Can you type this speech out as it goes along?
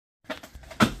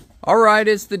Alright,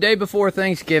 it's the day before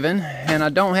Thanksgiving, and I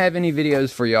don't have any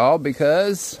videos for y'all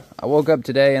because I woke up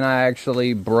today and I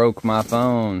actually broke my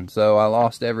phone. So I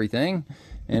lost everything.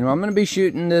 And I'm going to be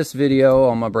shooting this video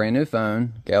on my brand new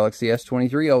phone, Galaxy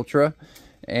S23 Ultra.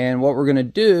 And what we're going to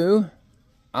do,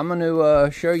 I'm going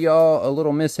to show y'all a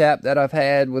little mishap that I've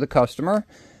had with a customer.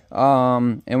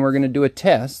 And we're going to do a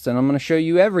test, and I'm going to show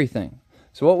you everything.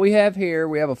 So what we have here,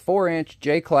 we have a 4-inch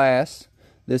J-Class.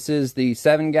 This is the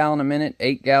 7 gallon a minute,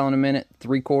 8 gallon a minute,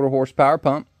 3/4 horsepower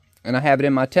pump. And I have it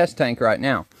in my test tank right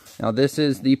now. Now this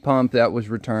is the pump that was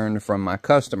returned from my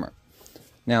customer.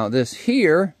 Now this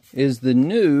here is the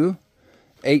new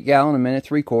 8 gallon a minute,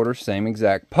 3/4, same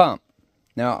exact pump.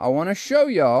 Now I want to show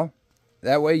y'all,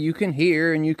 that way you can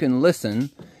hear and you can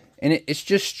listen. And it's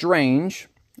just strange,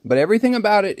 but everything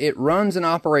about it, it runs and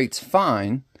operates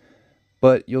fine.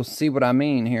 But you'll see what I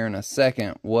mean here in a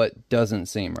second, what doesn't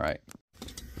seem right.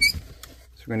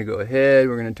 So we're going to go ahead,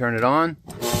 we're going to turn it on.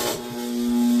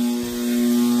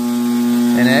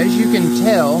 And as you can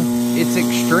tell, it's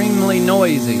extremely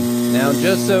noisy. Now,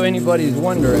 just so anybody's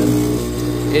wondering,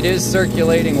 it is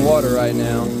circulating water right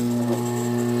now.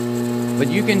 But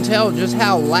you can tell just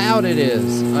how loud it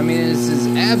is. I mean, this is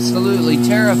absolutely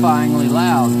terrifyingly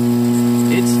loud.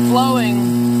 It's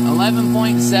flowing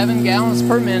 11.7 gallons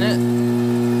per minute.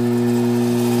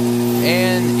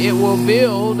 And it will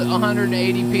build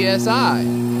 180 psi.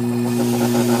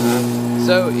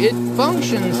 So it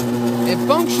functions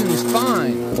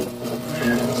fine.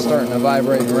 It's starting to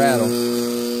vibrate and rattle.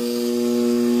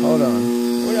 Hold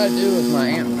on. What did I do with my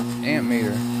amp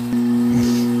meter?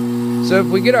 So if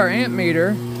we get our amp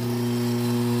meter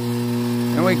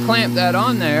and we clamp that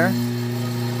on there,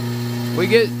 we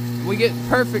get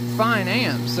perfect fine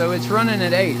amps. So it's running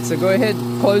at 8. So go ahead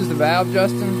and close the valve,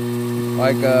 Justin.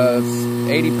 Like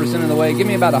 80% of the way. Give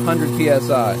me about 100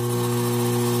 psi.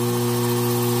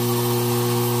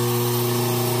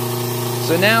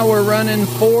 So now we're running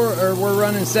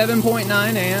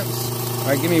 7.9 amps. All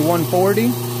right, give me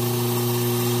 140.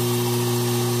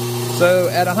 So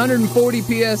at 140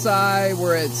 psi,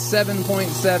 we're at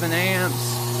 7.7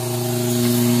 amps,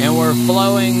 and we're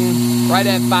flowing right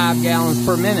at 5 gallons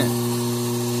per minute.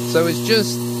 So it's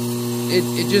just.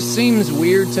 It just seems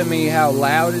weird to me how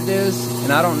loud it is,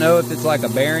 and I don't know if it's like a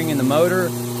bearing in the motor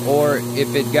or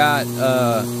if it got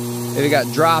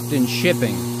dropped in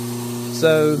shipping.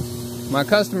 So my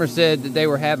customer said that they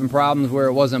were having problems where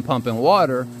it wasn't pumping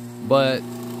water, but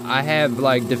I have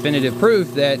like definitive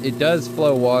proof that it does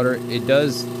flow water. It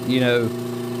does, you know,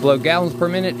 flow gallons per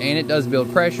minute, and it does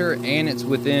build pressure, and it's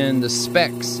within the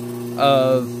specs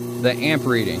of the amp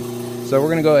reading. So we're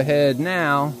gonna go ahead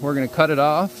now, we're gonna cut it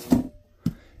off.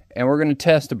 And we're going to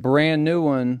test a brand new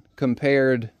one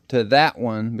compared to that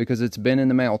one because it's been in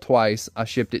the mail twice. I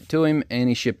shipped it to him and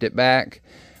he shipped it back.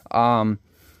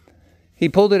 He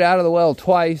pulled it out of the well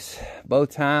twice,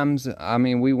 both times. I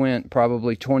mean, we went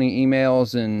probably 20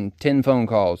 emails and 10 phone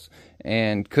calls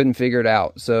and couldn't figure it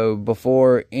out. So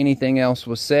before anything else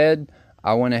was said,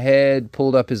 I went ahead,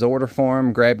 pulled up his order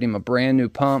form, grabbed him a brand new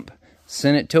pump,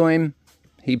 sent it to him.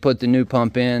 He put the new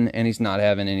pump in and he's not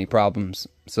having any problems.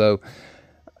 So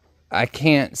I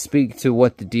can't speak to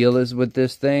what the deal is with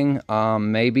this thing.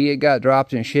 Maybe it got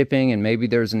dropped in shipping and maybe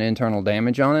there's an internal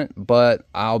damage on it, but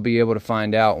I'll be able to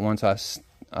find out once I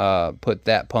put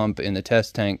that pump in the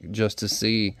test tank just to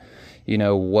see, you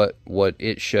know, what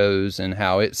it shows and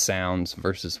how it sounds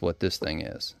versus what this thing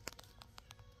is.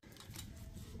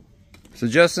 So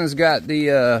Justin's got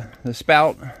the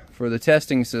spout for the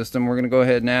testing system. We're going to go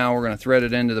ahead now. We're going to thread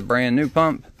it into the brand new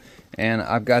pump. And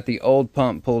I've got the old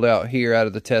pump pulled out here out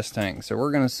of the test tank. So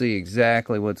we're going to see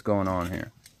exactly what's going on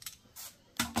here.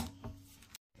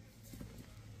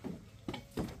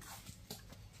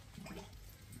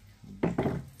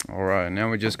 Alright, now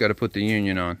we just got to put the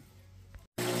union on.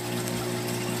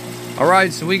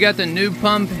 Alright, so we got the new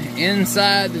pump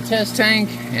inside the test tank,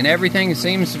 and everything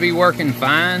seems to be working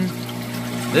fine.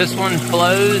 This one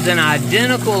flows an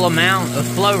identical amount of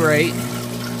flow rate.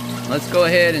 Let's go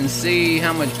ahead and see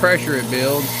how much pressure it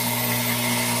builds.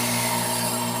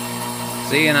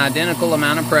 See, an identical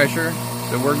amount of pressure,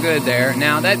 so we're good there.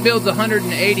 Now that builds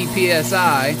 180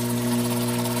 psi,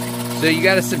 so you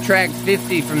got to subtract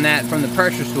 50 from that from the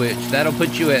pressure switch. That'll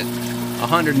put you at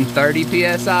 130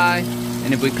 psi.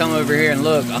 And if we come over here and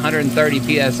look, 130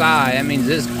 psi, that means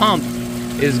this pump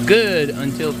is good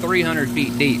until 300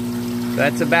 feet deep.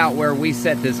 That's about where we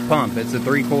set this pump. It's a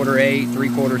 3/4 8,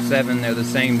 3/4 7. They're the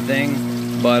same thing.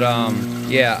 But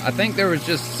yeah, I think there was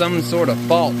just some sort of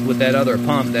fault with that other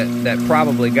pump that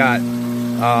probably got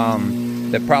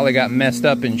messed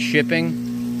up in shipping.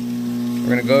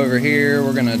 We're gonna go over here,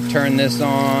 we're gonna turn this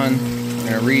on,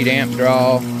 we're gonna read amp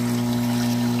draw.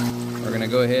 We're gonna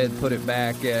go ahead and put it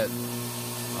back at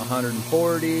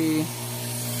 140.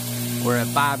 We're at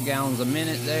 5 gallons a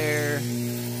minute there.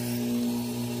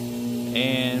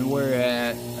 And we're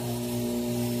at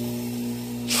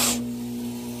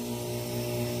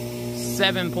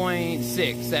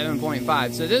 7.6,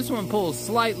 7.5. So this one pulls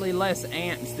slightly less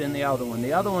amps than the other one.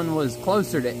 The other one was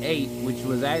closer to 8, which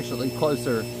was actually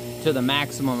closer to the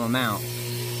maximum amount.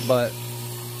 But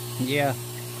yeah,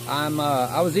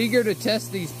 I was eager to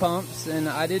test these pumps, and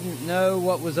I didn't know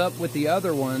what was up with the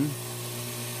other one,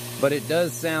 but it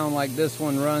does sound like this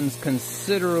one runs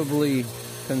considerably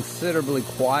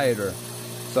quieter.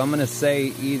 So I'm gonna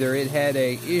say either it had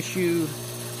a issue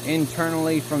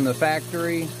internally from the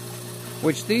factory,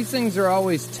 which these things are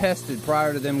always tested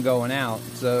prior to them going out.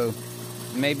 So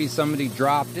maybe somebody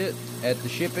dropped it at the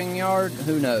shipping yard,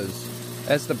 who knows?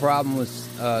 That's the problem with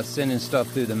sending stuff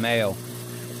through the mail.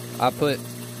 I put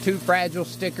 2 fragile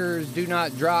stickers, do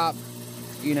not drop,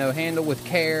 you know, handle with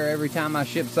care every time I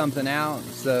ship something out.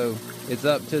 So it's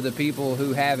up to the people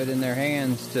who have it in their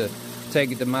hands to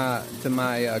take it to my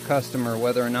customer,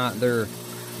 whether or not they're,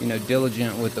 you know,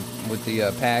 diligent with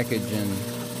the package, and,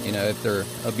 you know, if they're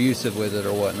abusive with it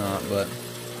or whatnot. But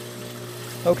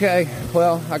okay,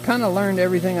 well, I kind of learned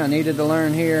everything I needed to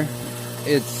learn here.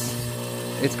 It's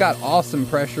got awesome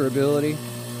pressure ability,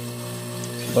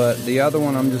 but the other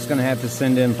one I'm just gonna have to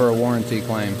send in for a warranty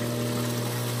claim.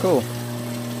 Cool.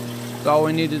 That's all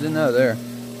we needed to know there.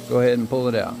 Go ahead and pull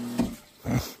it out.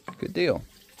 Good deal.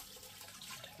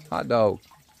 Hot dog.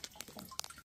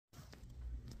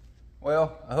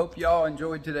 Well, I hope y'all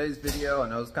enjoyed today's video. I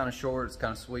know it's kind of short, it's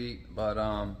kind of sweet, but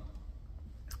I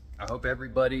hope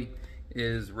everybody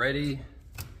is ready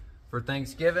for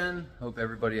Thanksgiving. Hope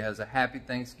everybody has a happy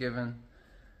Thanksgiving.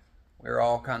 We're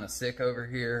all kind of sick over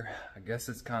here. I guess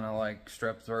it's kind of like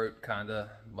strep throat, kind of,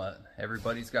 but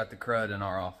everybody's got the crud in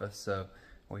our office, so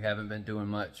we haven't been doing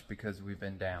much because we've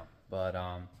been down. But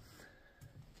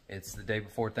it's the day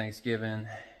before Thanksgiving,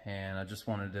 and I just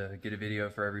wanted to get a video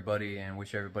for everybody and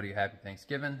wish everybody a happy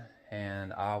Thanksgiving,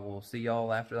 and I will see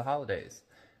y'all after the holidays.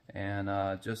 And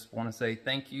just want to say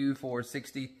thank you for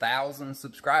 60,000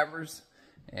 subscribers,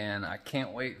 and I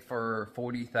can't wait for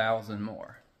 40,000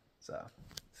 more. So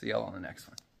see y'all on the next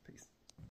one.